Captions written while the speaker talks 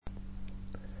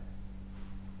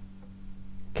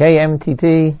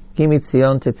KMTT,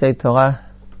 Kimitzion Tetzei Torah,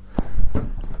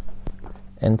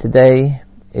 and today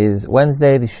is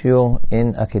Wednesday, the Shiur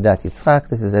in Akedat Yitzchak.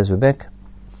 This is Ezra Beck.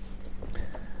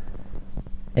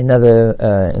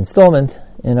 Another installment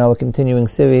in our continuing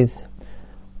series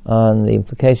on the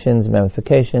implications,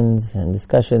 ramifications, and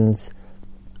discussions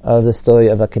of the story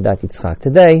of Akedat Yitzchak.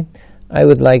 Today, I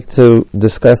would like to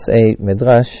discuss a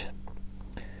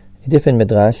different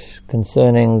midrash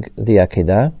concerning the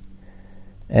Akedah.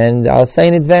 And I'll say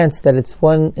in advance that it's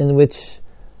one in which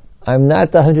I'm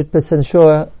not 100%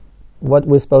 sure what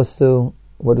we're supposed to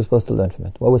learn from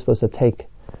it, what we're supposed to take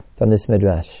from this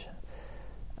midrash.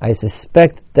 I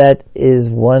suspect that is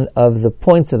one of the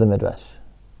points of the midrash.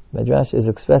 Midrash is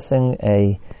expressing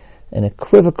an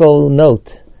equivocal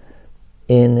note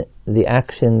in the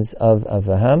actions of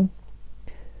Avraham,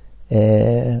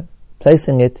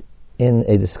 placing it in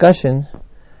a discussion.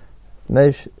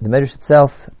 The Medrash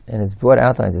itself, in its broad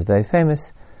outlines, is very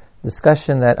famous.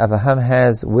 Discussion that Avraham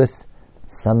has with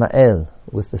Samael,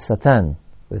 with the Satan,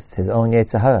 with his own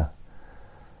Yetzer Hara,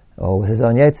 or with his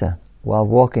own Yetzer, while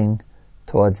walking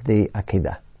towards the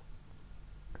Akedah.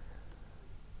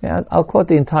 Yeah, I'll quote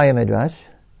the entire Medrash,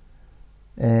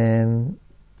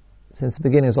 since the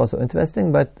beginning is also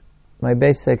interesting, but my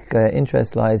basic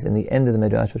interest lies in the end of the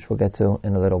Medrash, which we'll get to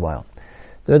in a little while.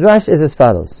 The Midrash is as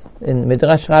follows. In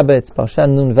Midrash Rabbah, it's Parsha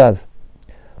Nun Vav,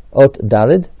 Ot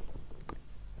Dalid,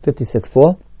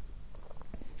 56:4,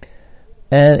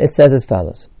 and it says as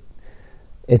follows.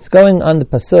 It's going on the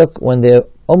pasuk when they're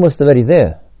almost already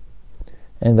there.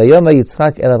 And Vayomer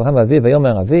Yitzchak el Avraham Avi,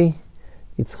 Vayomer Avi,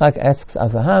 Yitzchak asks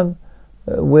Avraham,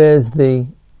 where's the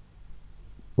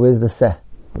seh?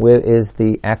 Where is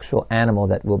the actual animal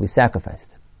that will be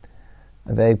sacrificed?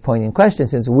 A very poignant question,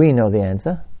 since we know the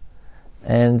answer,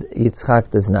 and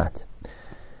Yitzchak does not.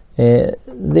 The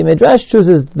Midrash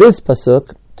chooses this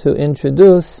pasuk to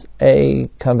introduce a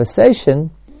conversation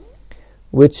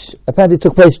which apparently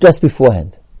took place just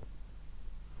beforehand.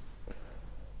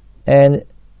 And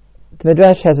the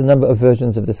Midrash has a number of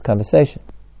versions of this conversation.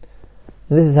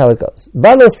 And this is how it goes.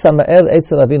 Balos Samael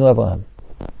Eitzel Avinu Avraham.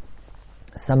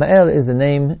 Samael is the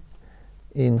name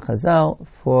in Chazal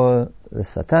for the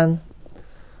Satan,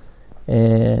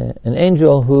 an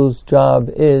angel whose job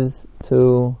is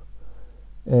to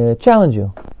challenge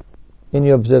you in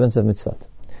your observance of mitzvot.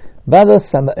 Balos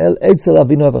Samael Eitzel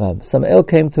Avinu Avraham. Samael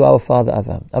came to our father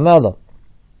Avraham. Amarlo.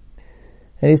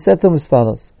 And he said to him as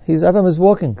follows. Avraham is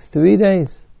walking 3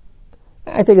 days.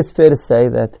 I think it's fair to say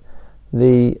that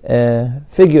the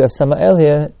figure of Samael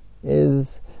here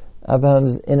is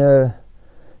Avraham's inner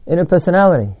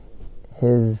personality,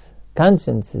 his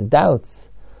conscience, his doubts,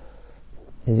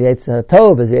 his Yetzer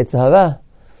Tov, his Yetzer Hara,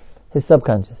 his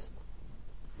subconscious.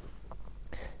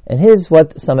 And here's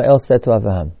what Samael said to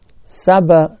Avraham.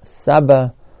 Saba,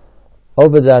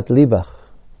 Obadat Libach.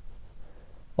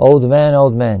 Old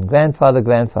man,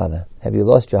 grandfather, have you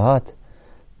lost your heart?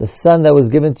 The son that was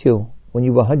given to you when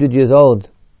you were 100 years old,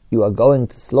 you are going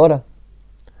to slaughter.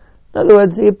 In other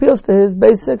words, he appeals to his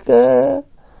basic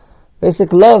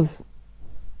love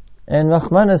and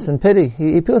rachmanas and pity.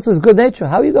 He appeals to his good nature.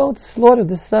 How are you going to slaughter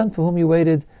this son for whom you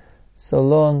waited so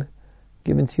long,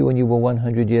 given to you when you were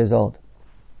 100 years old?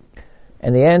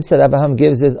 And the answer Abraham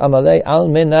gives is Amalei al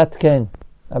menat ken.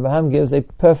 Abraham gives an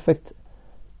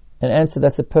answer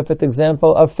that's a perfect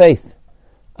example of faith.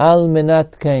 Al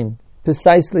menat ken.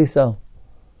 Precisely so.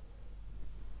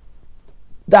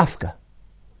 Dafka.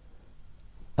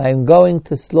 I'm going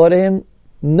to slaughter him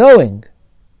knowing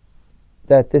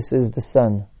that this is the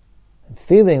son, and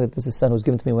feeling that this is the son who was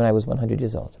given to me when I was 100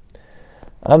 years old.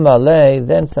 Amalei,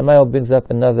 then Samael brings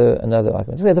up another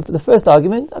argument. Okay, the first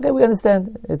argument, okay, we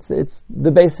understand. It's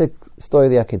the basic story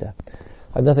of the Akedah.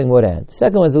 I have nothing more to add. The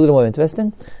second one is a little more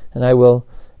interesting, and I will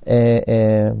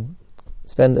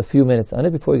spend a few minutes on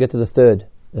it before we get to the third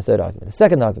argument. The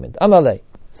second argument, Amalei,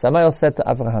 Samael said to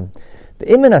Avraham,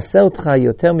 Ve'im menaseh otcha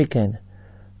yoter miken,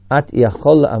 at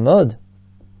yachol la'amod.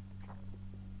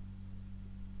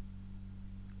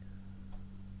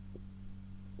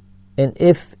 And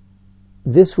if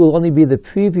this will only be the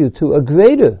preview to a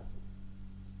greater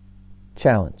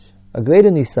challenge, a greater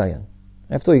nisayon.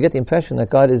 After all, you get the impression that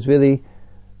God is really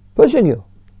pushing you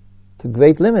to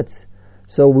great limits.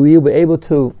 So will you be able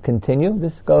to continue?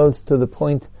 This goes to the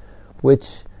point which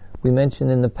we mentioned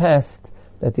in the past,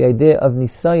 that the idea of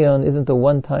nisayon isn't a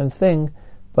one-time thing,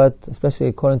 but especially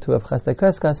according to Rav Chasdai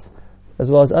Kreskas, as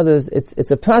well as others,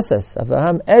 it's a process.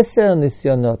 Avraham eser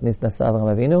nisyonot nisnasa Avraham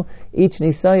Avinu. Each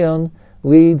nisayon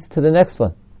leads to the next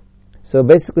one. So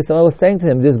basically, someone was saying to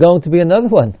him, there's going to be another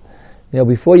one.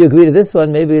 Before you agree to this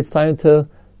one, maybe it's time to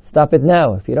Stop it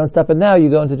now. If you don't stop it now,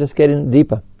 you're going to just get in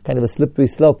deeper. Kind of a slippery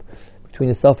slope between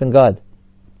yourself and God.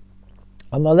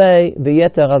 Amalei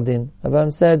v'yeter al din.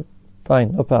 Abraham said,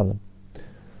 fine, no problem.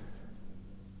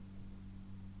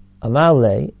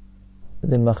 Amalei,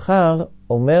 למחר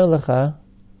אומר לך,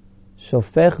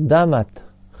 שופך דמת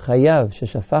חייו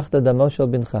ששפכת דמו של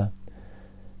בנך.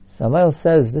 Samael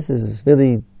says, this is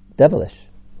really devilish.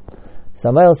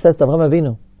 Samael says to Avraham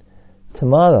Avinu,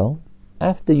 tomorrow,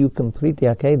 after you complete the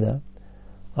Akedah,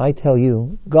 I tell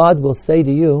you, God will say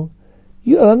to you,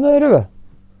 you're a murderer.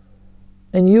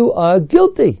 And you are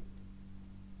guilty.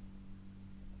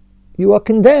 You are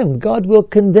condemned. God will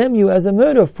condemn you as a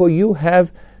murderer, for you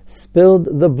have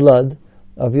spilled the blood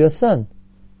of your son.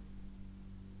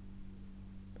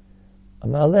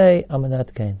 Amalei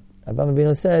amanat kain. Avraham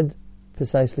Avinu said,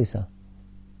 precisely so.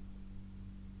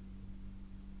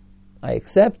 I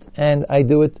accept and I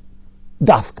do it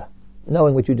dafka,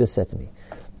 knowing what you just said to me.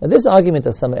 Now this argument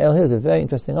of Samael here is a very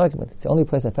interesting argument. It's the only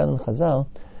place I found in Chazal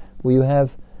where you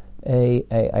have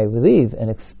I believe, an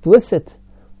explicit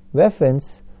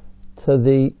reference to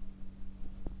the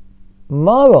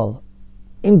moral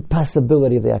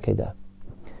impossibility of the Akedah.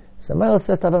 Samael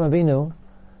says to Avraham Avinu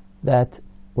that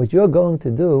what you're going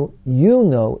to do, you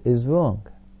know, is wrong.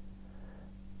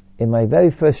 In my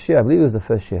very first year, I believe it was the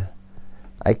first year,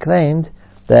 I claimed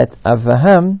that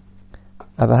Abraham's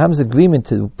agreement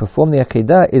to perform the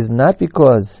Akedah is not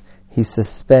because he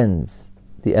suspends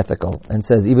the ethical and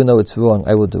says, even though it's wrong,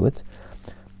 I will do it.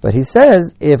 But he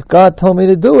says, if God told me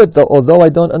to do it, although I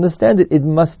don't understand it, it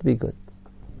must be good.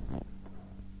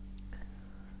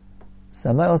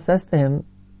 Samael says to him,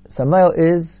 Samael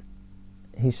is,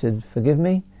 he should forgive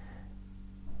me,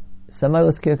 Samael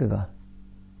is Kierkegaard.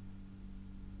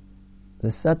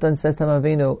 The Satan says to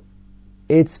Avinu,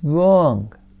 it's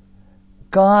wrong.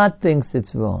 God thinks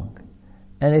it's wrong.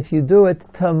 And if you do it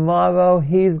tomorrow,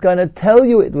 he's going to tell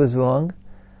you it was wrong.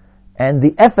 And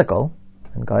the ethical,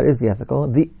 and God is the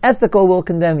ethical will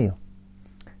condemn you.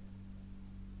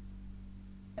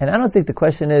 And I don't think the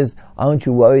question is, aren't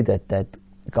you worried that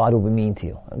God will be mean to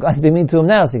you? God's been mean to him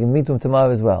now, so he can be mean to him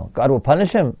tomorrow as well. God will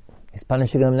punish him. He's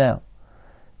punishing him now.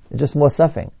 It's just more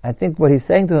suffering. I think what he's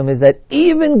saying to him is that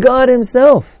even God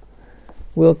himself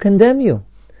will condemn you.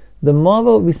 The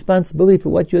moral responsibility for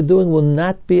what you're doing will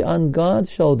not be on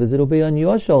God's shoulders. It'll be on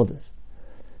your shoulders.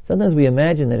 Sometimes we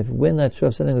imagine that if we're not sure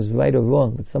if something is right or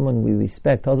wrong, but someone we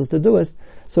respect tells us to do it,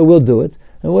 so we'll do it.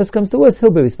 And worst comes to worst,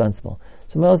 he'll be responsible.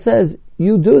 So Mel says,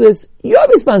 you do this, you're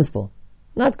responsible.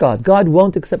 Not God. God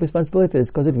won't accept responsibility for this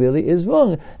because it really is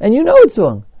wrong. And you know it's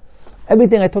wrong.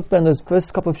 Everything I talked about in those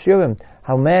first couple of shiurim,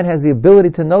 how man has the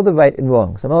ability to know the right and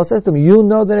wrong. So Mel says to him, you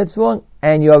know that it's wrong,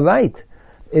 and you're right.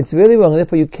 It's really wrong.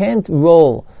 Therefore, you can't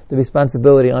roll the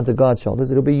responsibility onto God's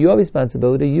shoulders. It'll be your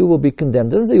responsibility. You will be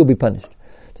condemned. It doesn't say you'll be punished.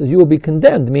 It says you will be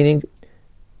condemned, meaning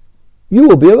you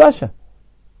will be a Rasha.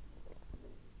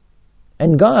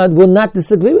 And God will not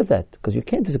disagree with that, because you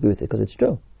can't disagree with it, because it's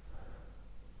true.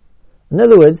 In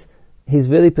other words, he's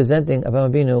really presenting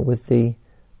Avraham Avinu with the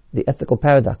ethical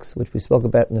paradox, which we spoke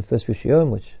about in the first few shiurim,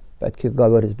 which Bat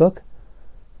Kierkegaard wrote his book.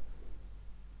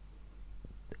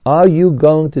 Are you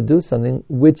going to do something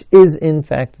which is in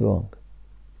fact wrong?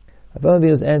 Avraham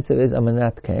Avinu's answer is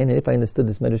Amanat Kain, and if I understood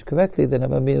this medrash correctly, then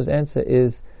Avraham Avinu's answer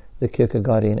is the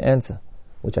Kierkegaardian answer,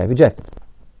 which I rejected.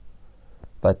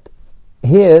 But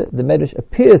here, the medrash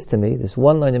appears to me, this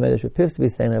one line of medrash appears to be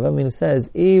saying that Avraham Avinu says,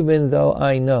 even though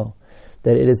I know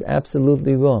that it is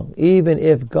absolutely wrong, even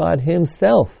if God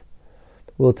himself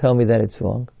will tell me that it's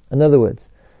wrong. In other words,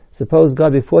 suppose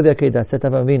God before the Akedah said to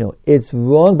Avraham Avinu, it's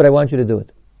wrong, but I want you to do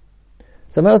it.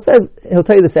 Someone else says, he'll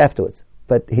tell you this afterwards,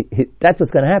 but that's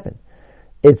what's going to happen.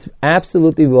 It's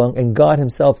absolutely wrong, and God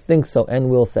himself thinks so and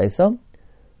will say so.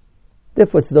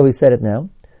 Therefore, it's as though he said it now,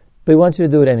 but he wants you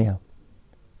to do it anyhow.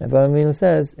 Avraham Avinu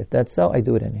says, if that's so, I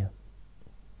do it anyhow.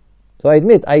 So I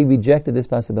admit, I rejected this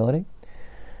possibility.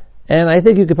 And I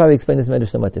think you could probably explain this matter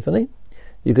somewhat differently.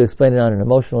 You could explain it on an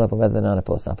emotional level rather than on a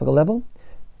philosophical level.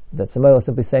 That somebody was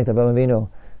simply saying to Avraham Avinu,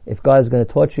 if God is going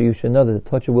to torture you, should know that the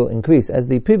torture will increase, as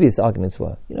the previous arguments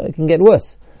were. It can get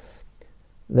worse.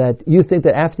 That you think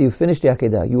that after you finish the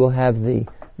Akedah, you will have the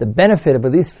benefit of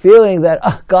at least feeling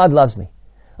that, God loves me.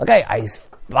 Okay, I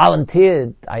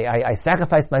volunteered, I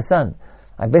sacrificed my son.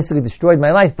 I basically destroyed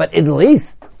my life, but at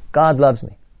least God loves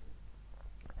me.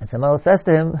 And Samuel says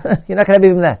to him, you're not going to have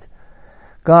even that.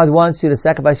 God wants you to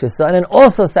sacrifice your son and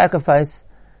also sacrifice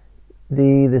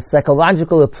the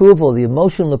psychological approval, the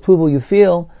emotional approval you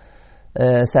feel,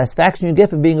 satisfaction you get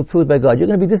from being approved by God. You're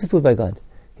going to be disapproved by God.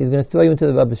 He's going to throw you into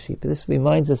the rubbish heap. This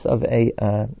reminds us of a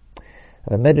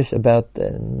medrash about,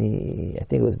 I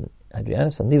think it was 100 Yeah?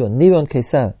 So Nivon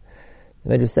Kesar.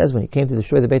 The Medrash says when he came to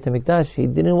destroy the Beit HaMikdash, he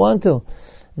didn't want to.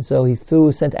 And so he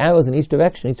sent arrows in each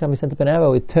direction. Each time he sent up an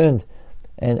arrow, it turned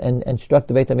and struck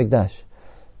the Beit HaMikdash.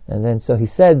 And then so he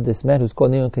said, this man who's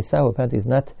called Nivon Kesar, who apparently is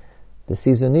not the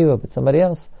Caesar Nero, but somebody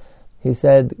else, he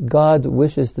said, God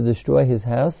wishes to destroy his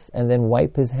house and then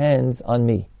wipe his hands on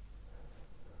me.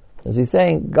 As he's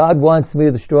saying, God wants me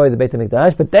to destroy the Beit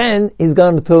HaMikdash, but then he's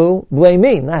going to blame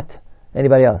me, not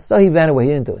anybody else. So he ran away,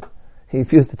 he didn't do it. He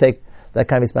refused to take that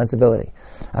kind of responsibility.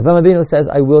 Avraham Avinu says,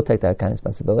 I will take that kind of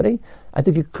responsibility. I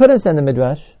think you could understand the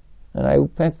Midrash, and I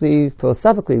frankly,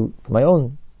 philosophically, for my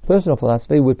own personal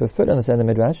philosophy, would prefer to understand the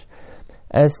Midrash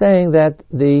as saying that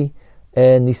the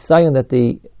nisayon that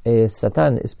the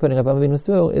Satan is putting Avraham Avinu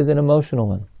through is an emotional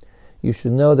one. You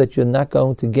should know that you're not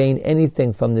going to gain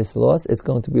anything from this loss. It's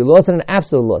going to be a loss and an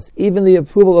absolute loss. Even the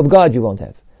approval of God you won't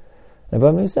have. And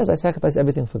Avraham Avinu says, I sacrifice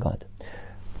everything for God.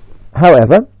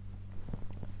 However,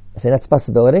 I say that's a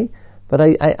possibility, but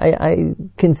I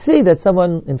can see that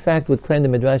someone, in fact, would claim the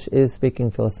Midrash is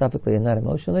speaking philosophically and not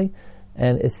emotionally,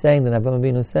 and is saying that Avraham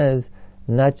Avinu says,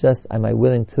 not just am I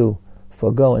willing to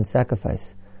forego and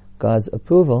sacrifice God's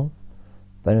approval,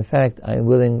 but in fact, I'm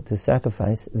willing to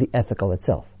sacrifice the ethical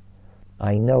itself.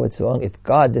 I know it's wrong. If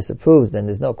God disapproves, then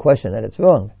there's no question that it's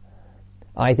wrong.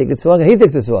 I think it's wrong, and he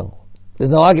thinks it's wrong. There's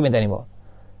no argument anymore.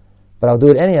 But I'll do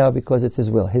it anyhow because it's his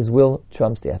will. His will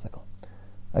trumps the ethical.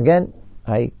 Again,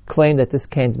 I claim that this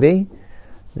can't be,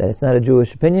 that it's not a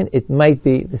Jewish opinion. It might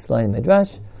be this line in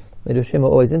Midrash. Midrashim are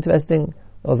always interesting,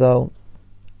 although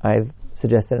I've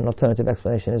suggested an alternative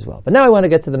explanation as well. But now I want to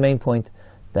get to the main point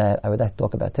that I would like to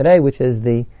talk about today, which is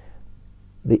the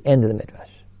end of the Midrash.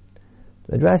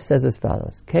 The Midrash says as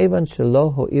follows: Kevan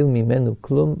shelo ho'il mimenu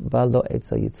klum balo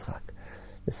etzel Yitzchak.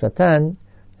 The Satan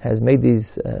has made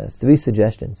these three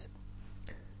suggestions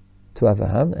to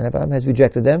Avraham, and Avraham has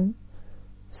rejected them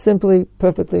simply,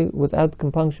 perfectly, without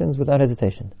compunctions, without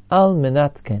hesitation. Al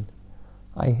menat ken.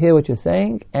 I hear what you're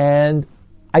saying, and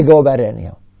I go about it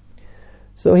anyhow.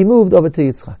 So he moved over to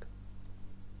Yitzchak.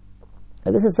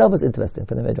 Now this itself is interesting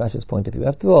from the Midrash's point of view.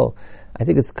 After all, I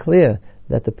think it's clear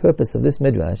that the purpose of this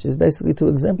Midrash is basically to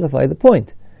exemplify the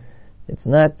point. It's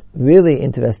not really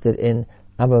interested in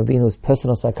Avraham Avinu's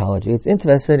personal psychology. It's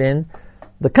interested in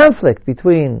the conflict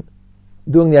between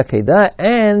doing the Akedah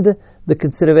and the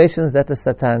considerations that the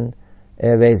Satan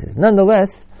raises.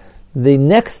 Nonetheless, the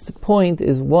next point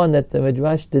is one that the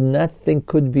Midrash did not think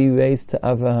could be raised to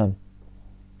Avraham.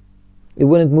 It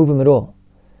wouldn't move him at all.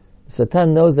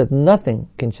 Satan knows that nothing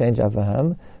can change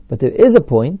Avraham, but there is a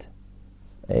point,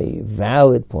 a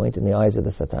valid point in the eyes of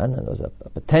the Satan, and there's a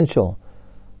potential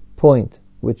point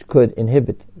which could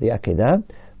inhibit the Akedah,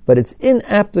 but it's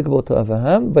inapplicable to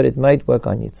Avraham, but it might work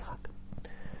on Yitzchak.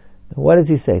 And what does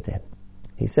he say to him?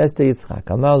 He says to Yitzchak,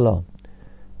 Amar lo,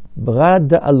 Brad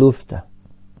alufta,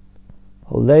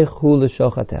 holechu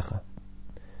l'shochatecha.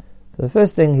 So the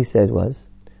first thing he said was,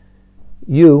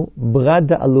 you, Brad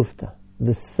alufta,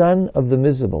 the son of the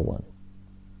miserable one,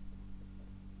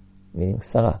 meaning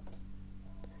Sarah.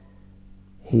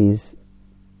 He's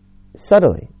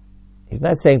subtly, he's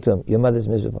not saying to him, your mother's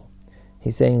miserable.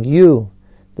 He's saying, you,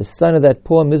 the son of that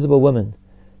poor miserable woman,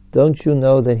 don't you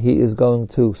know that he is going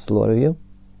to slaughter you?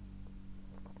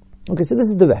 Okay, so this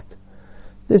is direct.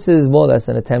 This is more or less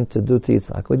an attempt to do to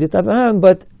Yitzchak with Avraham,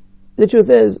 but the truth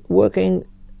is, working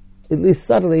at least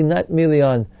subtly, not merely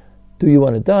on do you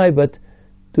want to die, but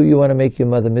do you want to make your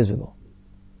mother miserable?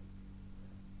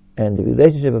 And the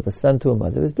relationship of a son to a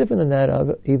mother is different than that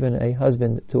of even a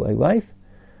husband to a wife,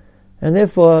 and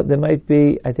therefore there might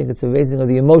be, I think it's a raising of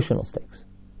the emotional stakes.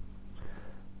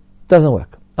 Doesn't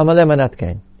work. Amaleh manat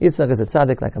kain. Yitzchak is a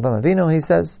tzaddik like Avraham Avinu. He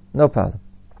says, no problem.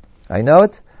 I know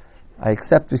it. I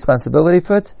accept responsibility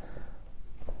for it.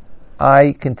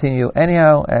 I continue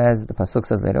anyhow, as the pasuk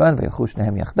says later on, V'yechu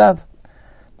shnehem yachdav,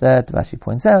 that Rashi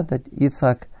points out that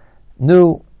Yitzchak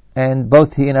knew, and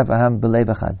both he and Avraham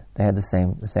b'lev echad, they had the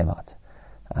same heart.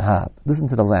 Aha. Listen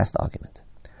to the last argument.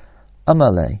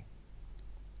 Amaleh,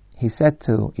 he said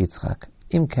to Yitzchak,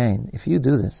 Im kain, if you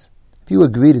do this, if you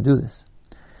agree to do this,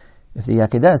 if the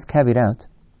Yakedah is carried out,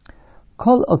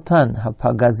 Kol otan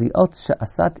hapagaziot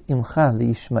she'asat imcha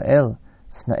liYishmael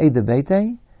sna'ei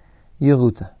debeitei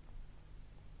yeruta.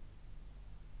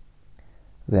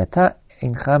 Ve'ata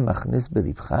incha machnis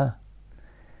belivcha.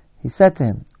 He said to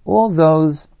him, all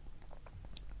those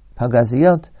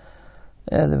pagaziot,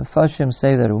 the Mepharshim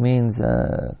say that it means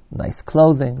nice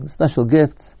clothing, special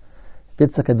gifts. If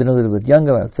Yitzchak had been a little bit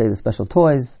younger, I would say the special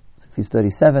toys. Since he's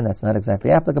 37, that's not exactly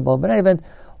applicable. But in any event,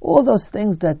 all those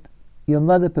things that your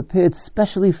mother prepared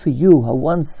specially for you, her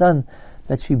one son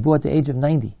that she bore at the age of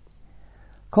 90.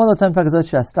 Kol otan pagazot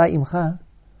she'asta imcha,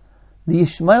 the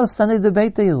Yishmael Sanei de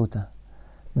Beit Yeruta.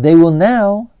 They will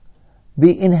now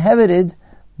be inhabited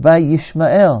by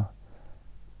Yishmael,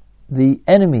 the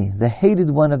enemy, the hated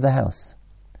one of the house.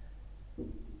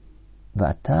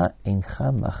 V'ata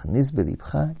incha machnis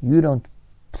belibcha. You don't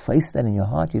place that in your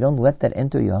heart. You don't let that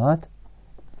enter your heart.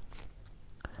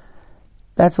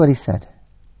 That's what he said.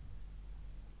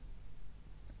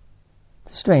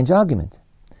 It's a strange argument.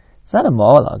 It's not a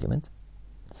moral argument.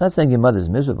 It's not saying your mother is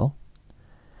miserable.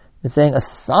 It's saying,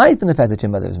 aside from the fact that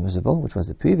your mother is miserable, which was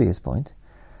the previous point,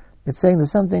 it's saying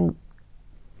there's something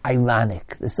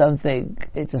ironic. There's something,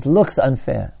 it just looks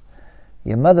unfair.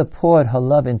 Your mother poured her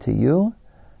love into you,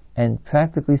 and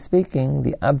practically speaking,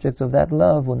 the object of that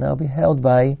love will now be held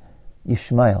by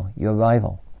Yishmael, your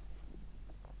rival,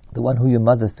 the one who your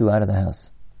mother threw out of the house.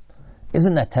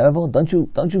 Isn't that terrible? Don't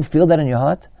you feel that in your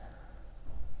heart?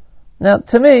 Now,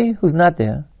 to me, who's not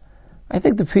there, I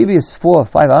think the previous 4 or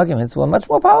 5 arguments were much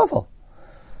more powerful.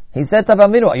 He said to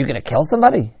Avraham, are you going to kill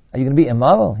somebody? Are you going to be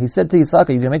immoral? He said to Yitzchak,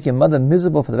 are you going to make your mother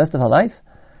miserable for the rest of her life?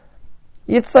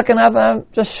 Yitzchak and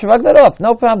Avraham just shrugged it off.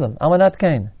 No problem. Amanat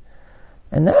Kain.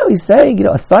 And now he's saying,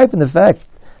 aside from the fact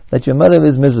that your mother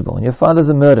is miserable and your father's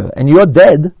a murderer and you're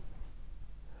dead,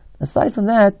 aside from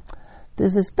that,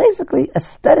 there's this basically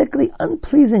aesthetically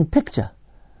unpleasing picture.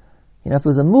 If it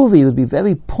was a movie, it would be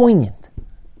very poignant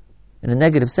in a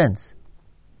negative sense.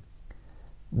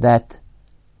 That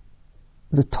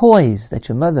the toys that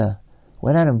your mother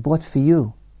went out and bought for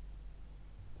you,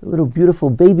 the little beautiful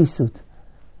baby suit,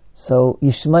 so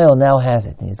Yishmael now has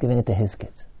it and he's giving it to his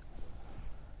kids.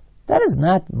 That is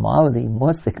not morally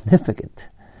more significant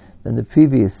than the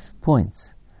previous points.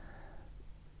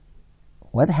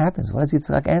 What happens? What does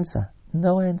Yitzchak answer?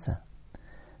 No answer.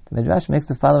 The Midrash makes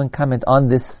the following comment on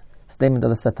this statement of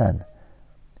the Satan.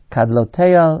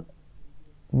 Kadloteyal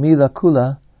mila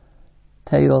kula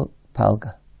teyal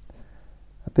palga.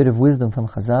 A bit of wisdom from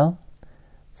Chazal.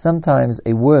 Sometimes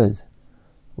a word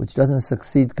which doesn't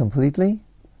succeed completely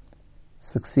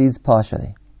succeeds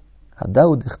partially.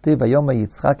 Hadahu dichtiv vayoma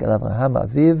Yitzchak el Avraham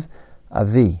aviv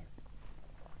avi.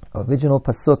 Original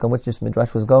pasuk on which this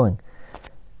Midrash was going.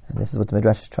 And this is what the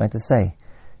Midrash is trying to say.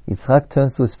 Yitzchak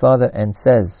turns to his father and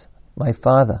says, my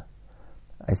father,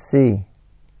 I see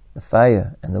the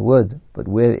fire and the wood, but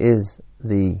where is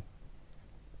the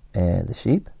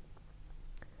sheep?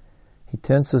 He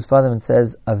turns to his father and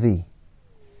says, Avi.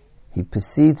 He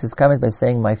precedes his comment by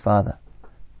saying, my father.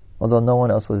 Although no one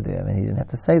else was there, and he didn't have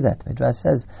to say that. Midrash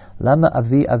says, Lama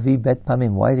Avi Avi Bet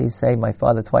Pamim. Why did he say my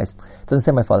father twice? It doesn't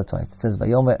say my father twice. It says,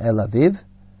 Vayomer El Aviv,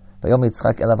 Vayomer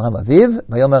Yitzchak El Avraham Aviv,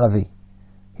 Vayomer Avi.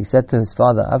 He said to his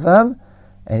father Avraham,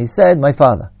 and he said, my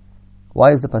father.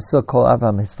 Why is the pasuk call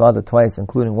Avraham his father twice,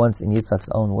 including once in Yitzchak's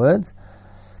own words?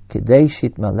 Kidei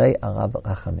shitmalei arav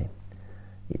rachamim.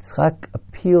 Yitzchak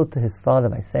appealed to his father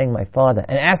by saying, my father,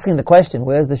 and asking the question,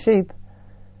 where's the sheep?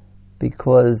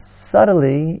 Because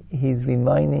subtly, he's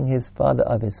reminding his father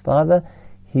of his father.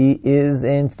 He is,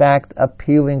 in fact,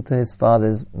 appealing to his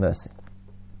father's mercy.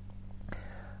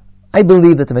 I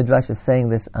believe that the Midrash is saying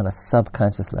this on a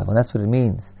subconscious level. That's what it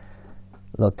means.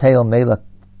 Lo teo mela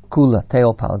kula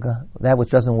teo palga. That which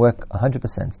doesn't work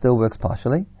 100% still works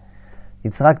partially.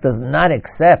 Yitzchak does not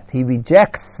accept, he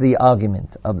rejects the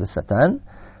argument of the Satan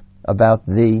about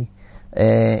the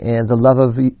love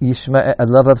of Yishmael,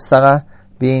 love of Sarah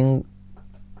being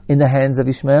in the hands of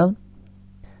Ishmael.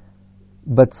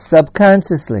 But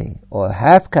subconsciously or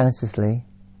half-consciously,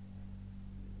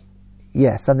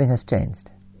 yes, something has changed.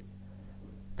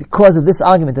 Because of this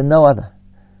argument and no other.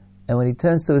 And when he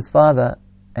turns to his father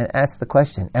and asks the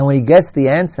question, and when he gets the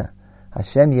answer,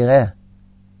 Hashem Yireh,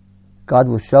 God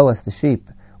will show us the sheep,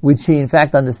 which he in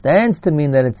fact understands to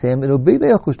mean that it's him, it'll be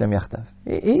Be'achushtem Yachtav.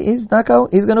 He's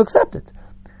going to accept it.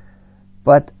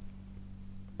 But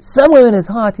somewhere in his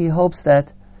heart he hopes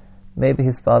that maybe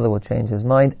his father will change his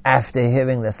mind after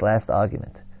hearing this last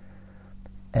argument.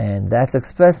 And that's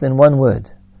expressed in one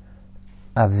word.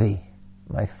 Avi.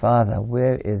 My father,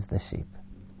 where is the sheep?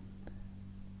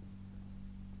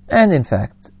 And in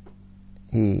fact,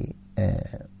 he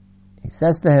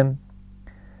says to him,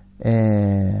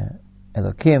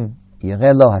 Elokim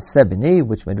yireh lo haseh b'ni,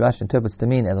 which Midrash interprets to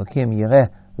mean Elokim yireh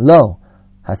lo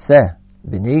haseh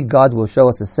b'ni, God will show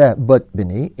us haseh but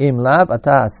b'ni, im lav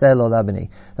ata haseh lo la b'ni.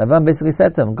 Lavan basically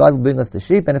said to him, God will bring us the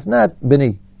sheep, and if not,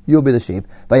 b'ni, you'll be the sheep.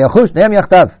 Vayachush nehem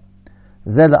yachtav.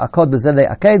 And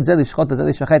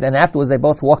afterwards they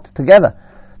both walked together.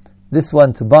 This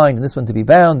one to bind, and this one to be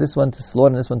bound, this one to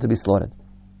slaughter, and this one to be slaughtered.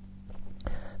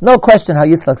 No question how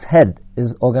Yitzchak's head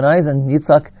is organized, and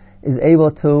Yitzchak is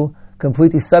able to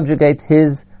completely subjugate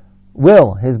his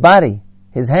will, his body,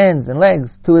 his hands and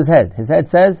legs to his head. His head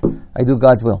says, I do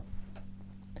God's will.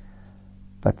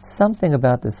 But something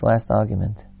about this last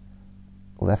argument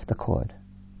left a chord.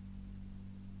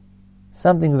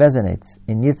 Something resonates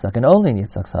in Yitzchak, and only in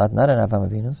Yitzchak's heart, not in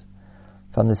Avraham Avinu's,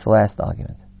 from this last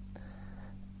argument.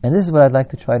 And this is what I'd like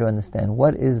to try to understand.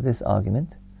 What is this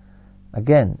argument?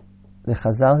 Again, the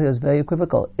Chazal here is very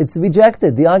equivocal. It's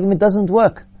rejected. The argument doesn't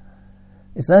work.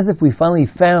 It's not as if we finally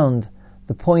found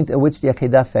the point at which the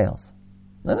Akedah fails.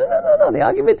 No. The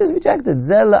argument is rejected.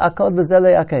 Zel akod v'zel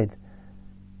aked.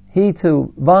 He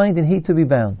to bind and he to be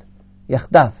bound.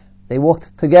 Yachdaf. They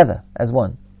walked together as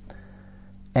one.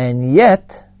 And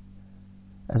yet,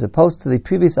 as opposed to the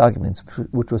previous arguments,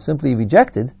 which were simply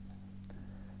rejected,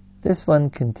 this one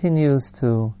continues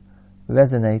to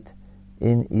resonate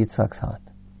in Yitzchak's heart.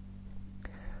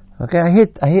 Okay,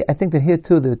 I think that here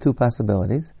too there are two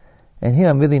possibilities, and here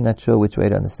I'm really not sure which way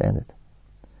to understand it.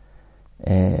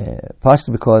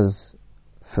 Partially because,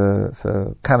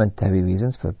 for commentary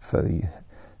reasons, for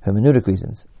hermeneutic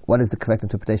reasons, what is the correct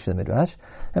interpretation of the Midrash,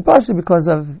 and partially because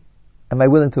of, am I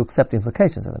willing to accept the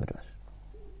implications of the Midrash?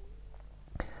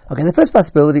 Okay, the first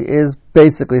possibility is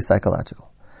basically psychological.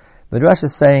 Midrash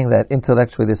is saying that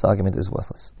intellectually this argument is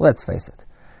worthless. Let's face it.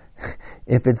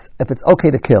 If it's okay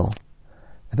to kill,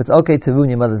 if it's okay to ruin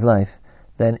your mother's life,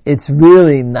 then it's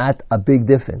really not a big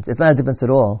difference. It's not a difference at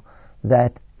all.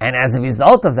 And as a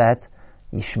result of that,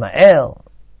 Yishmael,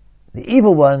 the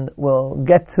evil one, will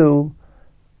get to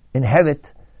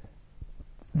inherit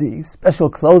the special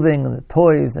clothing and the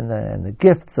toys and the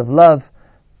gifts of love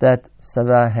that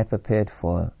Sarah had prepared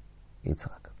for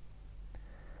Yitzchak.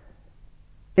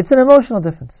 It's an emotional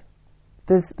difference.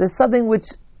 There's something which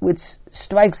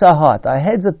strikes our heart. Our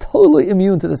heads are totally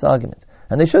immune to this argument,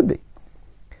 and they should be.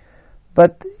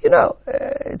 But,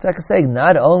 it's like I say,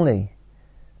 not only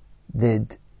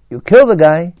did you kill the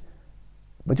guy,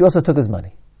 but you also took his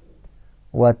money.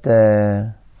 What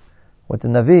the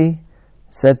Navi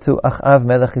said to Achav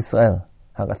Melech Israel,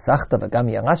 Haratzachta v'gam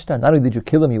yarashta, not only did you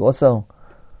kill him, you also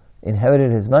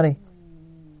inherited his money.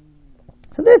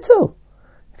 So there too.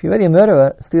 If you're already a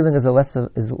murderer, stealing is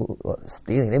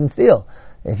stealing, even steal.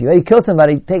 If you already kill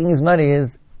somebody, taking his money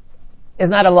is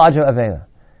not a larger avera.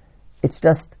 It's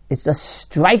just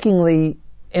strikingly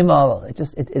immoral. It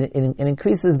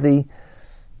increases the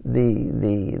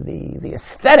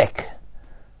aesthetic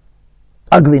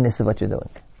ugliness of what you're doing.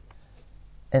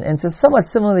 And so somewhat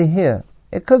similarly here,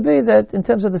 it could be that in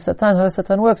terms of the Satan, how the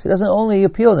Satan works, it doesn't only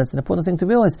appeal, and it's an important thing to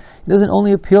realize, it doesn't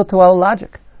only appeal to our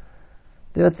logic.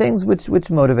 There are things which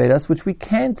motivate us, which we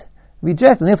can't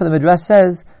reject. And therefore the Midrash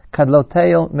says,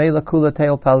 Kadloteo meila kula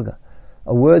teo palga.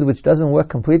 A word which doesn't work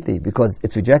completely because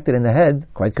it's rejected in the head,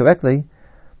 quite correctly,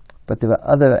 but there are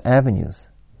other avenues.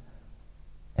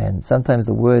 And sometimes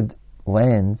the word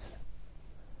lands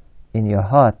in your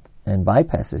heart and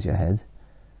bypasses your head,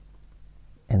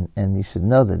 and you should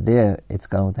know that there it's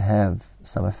going to have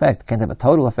some effect. It can't have a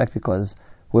total effect because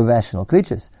we're rational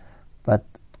creatures, but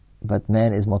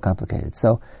man is more complicated.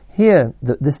 So here,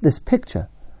 this picture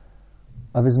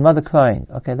of his mother crying,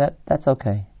 okay, that's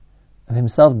okay. Of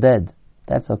himself dead,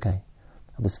 that's okay.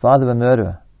 Of his father a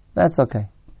murderer, that's okay.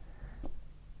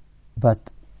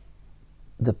 But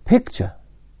the picture,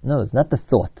 no, it's not the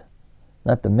thought,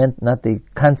 not the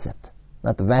concept,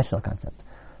 not the rational concept,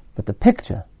 but the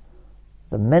picture,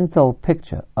 the mental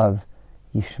picture of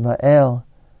Yishmael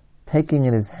taking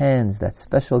in his hands that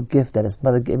special gift that his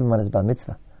mother gave him on his bar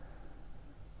mitzvah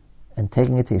and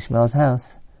taking it to Yishmael's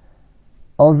house.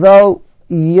 Although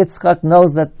Yitzchak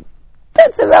knows that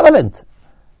that's irrelevant,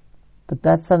 but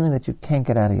that's something that you can't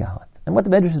get out of your heart. And what the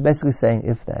Midrash is basically saying,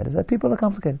 if that, is that people are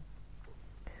complicated.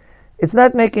 It's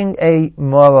not making a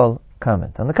moral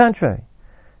comment. On the contrary,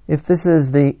 if this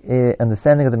is the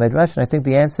understanding of the Midrash, and I think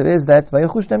the answer is that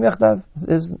Vayechu Shneim Yachdav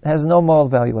has no moral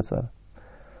value whatsoever.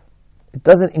 It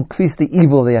doesn't increase the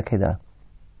evil of the Akedah.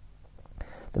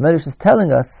 The Midrash is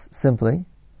telling us simply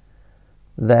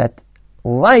that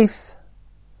life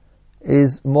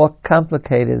is more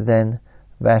complicated than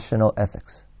rational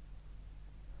ethics.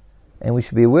 And we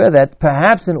should be aware that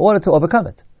perhaps in order to overcome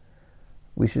it,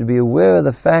 we should be aware of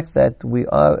the fact that we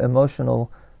are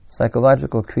emotional,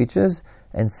 psychological creatures,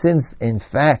 and since, in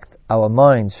fact, our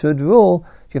mind should rule,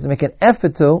 you have to make an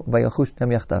effort to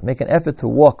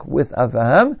walk with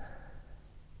Avraham,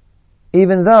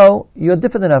 even though you're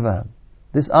different than Avraham.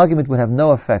 This argument would have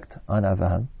no effect on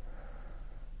Avraham.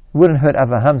 It wouldn't hurt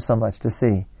Avraham so much to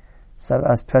see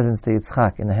Sarah's presence to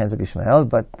Yitzchak in the hands of Ishmael,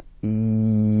 but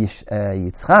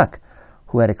Yitzchak,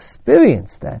 who had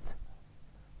experienced that,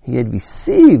 he had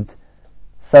received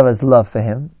Sarah's love for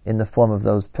him in the form of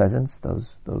those presents,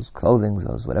 those clothing,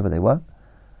 those whatever they were.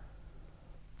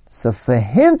 So for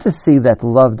him to see that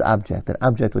loved object, that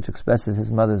object which expresses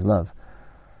his mother's love,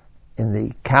 in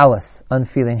the callous,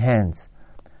 unfeeling hands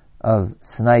of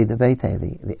Snai de Beite,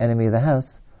 the enemy of the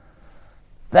house,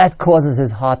 that causes his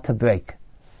heart to break.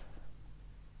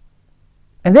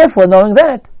 And therefore, knowing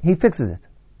that, he fixes it.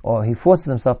 Or he forces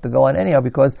himself to go on anyhow,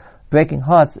 because breaking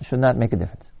hearts should not make a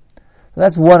difference. So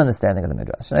that's one understanding of the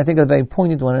Midrash. And I think it's a very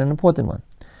poignant one and an important one.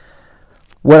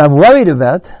 What I'm worried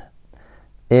about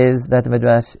is that the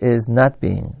Midrash is not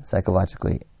being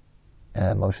psychologically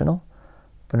emotional,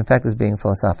 but in fact is being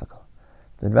philosophical.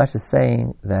 The Midrash is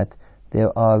saying that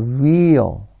there are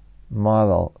real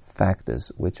moral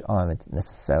factors which aren't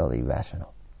necessarily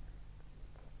rational.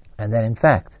 And that in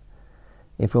fact,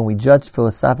 if when we judge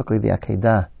philosophically the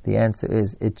Akedah, the answer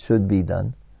is it should be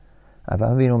done,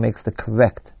 Avraham Avinu makes the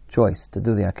correct choice to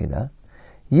do the Akedah,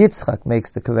 Yitzchak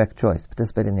makes the correct choice to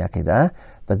participate in the Akedah,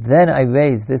 but then I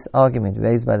raise this argument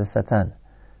raised by the Satan.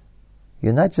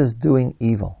 You're not just doing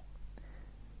evil.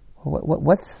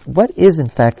 What is in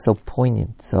fact so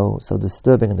poignant, so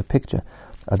disturbing in the picture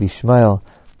of Ishmael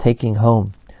taking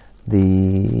home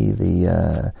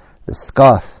the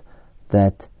scarf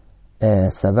that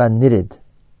Sarah knitted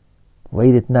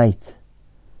late at night,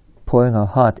 pouring her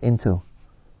heart into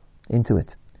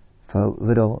it for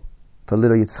little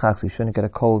Yitzchak, so he shouldn't get a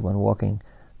cold when walking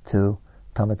to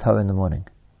Talmud Torah in the morning.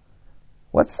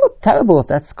 What's so terrible if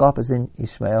that scarf is in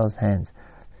Ishmael's hands?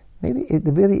 Maybe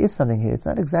there really is something here. It's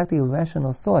not exactly a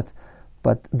rational thought,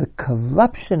 but the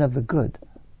corruption of the good,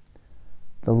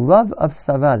 the love of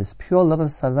Sarah, this pure love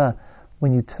of Sarah,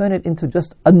 when you turn it into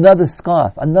just another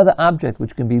scarf, another object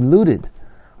which can be looted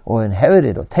or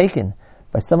inherited or taken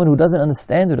by someone who doesn't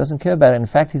understand, who doesn't care about it. In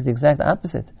fact, he's the exact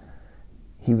opposite.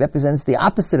 He represents the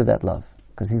opposite of that love,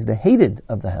 because he's the hated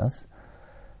of the house.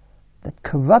 That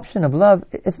corruption of love,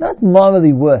 it's not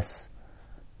morally worse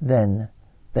than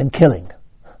killing.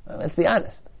 Let's be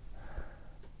honest.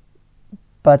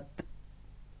 But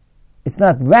it's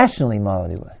not rationally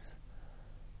morally worse.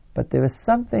 But there is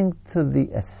something to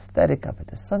the aesthetic of it.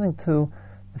 There's something to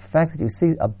the fact that you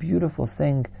see a beautiful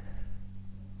thing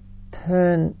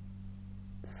turn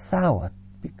sour,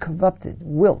 be corrupted,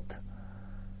 wilt,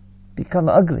 become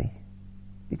ugly,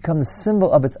 become the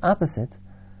symbol of its opposite,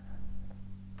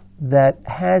 that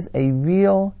has a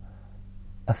real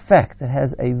effect, that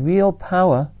has a real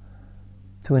power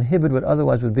to inhibit what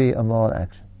otherwise would be a moral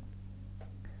action.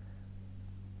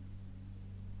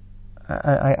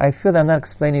 I feel that I'm not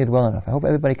explaining it well enough. I hope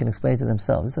everybody can explain it to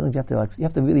themselves. It's something you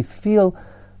have to really feel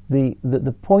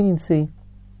the poignancy,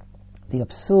 the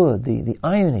absurd, the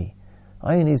irony.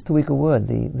 Irony is too weak a word.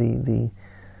 The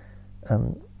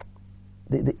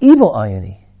evil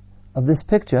irony of this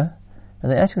picture,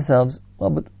 and then ask yourselves,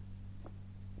 well, but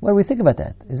what do we think about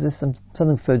that? Is this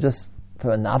something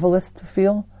for a novelist to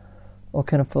feel, or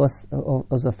can does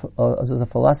a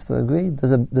philosopher agree?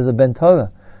 Does a Ben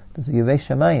Torah, does a Yirei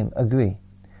Shamayim agree?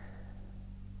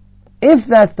 If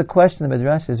that's the question the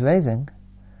Midrash is raising,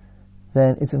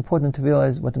 then it's important to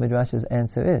realize what the Midrash's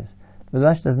answer is. The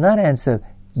Midrash does not answer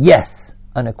yes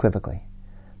unequivocally.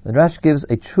 The Midrash gives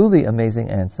a truly amazing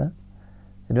answer.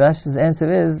 The Midrash's answer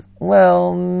is,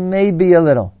 well, maybe a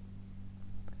little.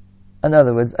 In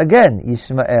other words, again,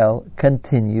 Ishmael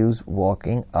continues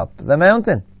walking up the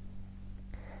mountain.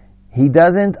 He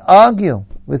doesn't argue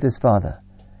with his father.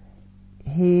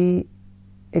 He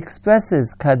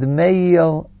expresses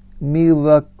kadmeio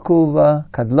mila kula,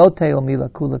 kadloteo mila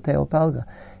kula teo palga.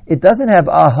 It doesn't have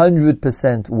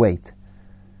 100% weight.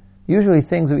 Usually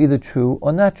things are either true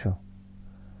or not true.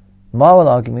 Moral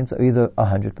arguments are either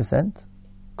 100%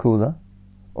 kula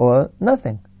or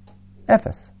nothing,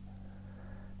 ephes.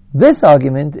 This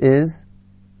argument is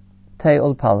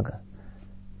te'ol palga,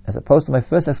 as opposed to my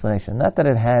first explanation. Not that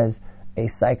it has a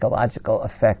psychological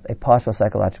effect, a partial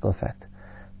psychological effect,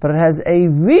 but it has a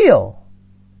real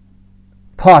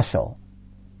partial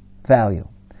value.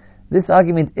 This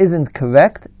argument isn't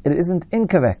correct, it isn't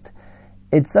incorrect.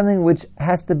 It's something which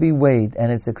has to be weighed,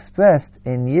 and it's expressed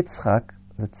in Yitzchak,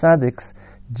 the Tzaddik's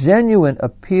genuine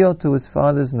appeal to his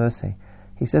father's mercy.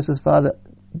 He says to his father,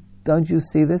 don't you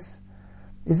see this?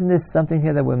 Isn't there something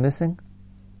here that we're missing?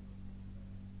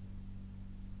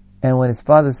 And when his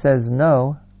father says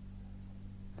no,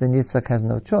 then Yitzchak has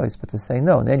no choice but to say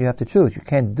no. And then you have to choose. You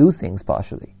can't do things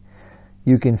partially.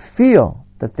 You can feel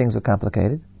that things are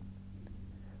complicated,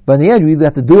 but in the end you either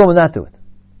have to do them or not do it.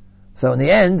 So in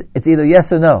the end, it's either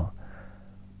yes or no.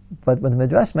 But what the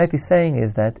Midrash might be saying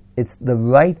is that it's the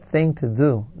right thing to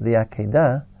do, the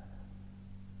Akedah,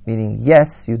 meaning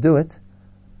yes, you do it,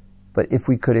 but if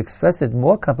we could express it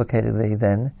more complicatedly,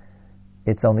 then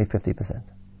it's only 50%.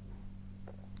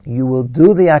 you will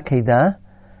do the Akedah,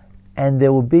 and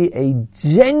there will be a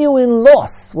genuine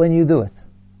loss when you do it.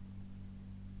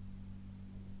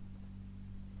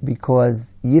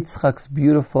 Because Yitzchak's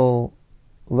beautiful,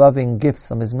 loving gifts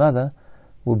from his mother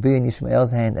will be in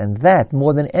Yishmael's hand, and that,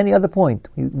 more than any other point,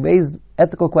 we raised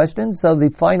ethical questions, so the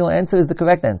final answer is the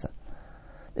correct answer.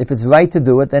 If it's right to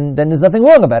do it, then there's nothing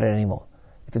wrong about it anymore.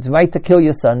 If it's right to kill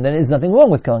your son, then there's nothing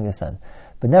wrong with killing your son.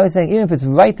 But now he's saying, even if it's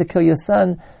right to kill your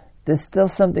son, there's still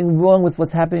something wrong with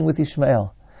what's happening with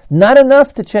Yishmael. Not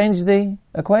enough to change the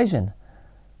equation,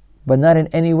 but not in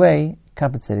any way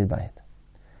compensated by it.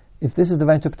 If this is the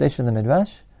right interpretation of the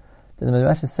Midrash, then the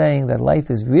Midrash is saying that life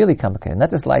is really complicated. Not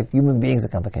just life, human beings are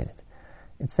complicated.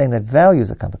 It's saying that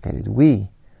values are complicated. We,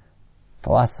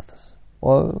 philosophers,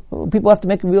 or people who have to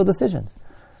make real decisions,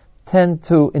 tend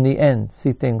to, in the end,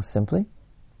 see things simply.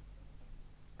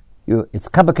 It's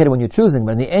complicated when you're choosing,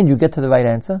 but in the end you get to the right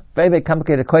answer. Very, very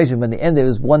complicated equation, but in the end there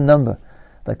is one number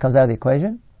that comes out of the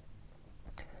equation.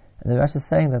 And the Midrash is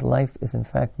saying that life is in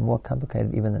fact more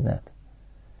complicated even than that.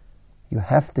 You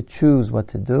have to choose what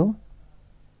to do,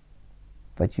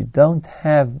 but you don't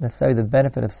have necessarily the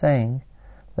benefit of saying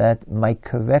that my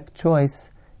correct choice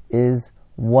is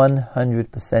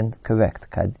 100% correct.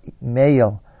 Kad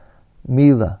meyo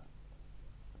mila,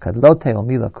 kad lo teo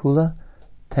mila kula,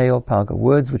 teo palga.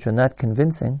 Words which are not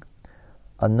convincing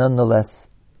are nonetheless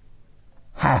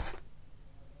half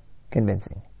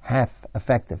convincing, half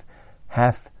effective,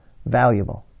 half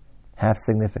valuable, half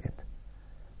significant.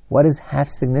 What is half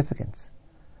significance?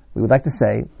 We would like to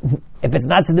say, if it's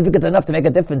not significant enough to make a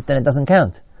difference, then it doesn't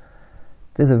count.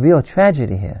 There's a real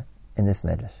tragedy here in this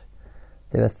medrash.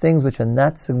 There are things which are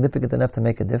not significant enough to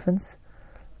make a difference,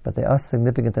 but they are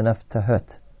significant enough to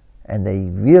hurt. And they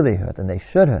really hurt, and they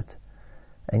should hurt.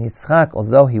 And Yitzchak,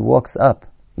 although he walks up,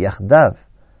 yachdav,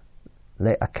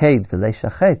 le'aked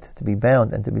v'le'shachet, to be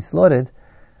bound and to be slaughtered,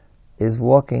 is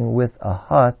walking with a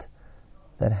heart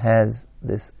that has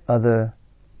this other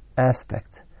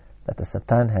aspect that the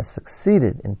Satan has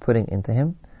succeeded in putting into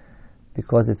him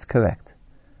because it's correct.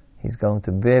 He's going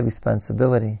to bear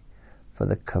responsibility for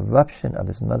the corruption of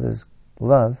his mother's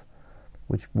love,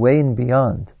 which way and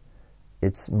beyond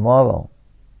its moral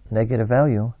negative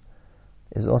value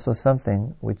is also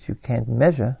something which you can't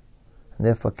measure and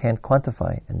therefore can't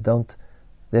quantify and don't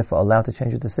therefore allow to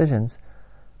change your decisions,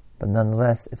 but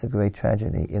nonetheless it's a great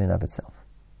tragedy in and of itself.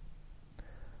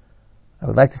 I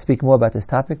would like to speak more about this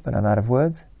topic, but I'm out of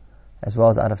words as well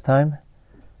as out of time,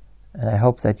 and I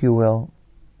hope that you will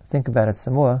think about it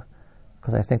some more,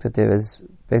 because I think that there is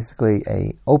basically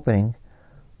a opening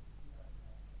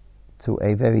to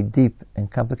a very deep and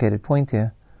complicated point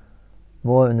here,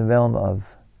 more in the realm of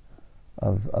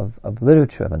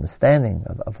literature, of understanding,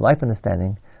 of life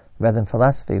understanding, rather than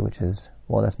philosophy, which is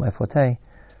more or less my forte,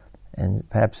 and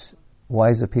perhaps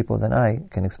wiser people than I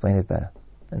can explain it better.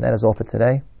 And that is all for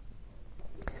today.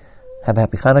 Have a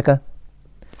happy Hanukkah,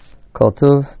 Kol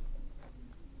Tuv,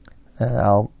 and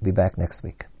I'll be back next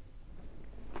week.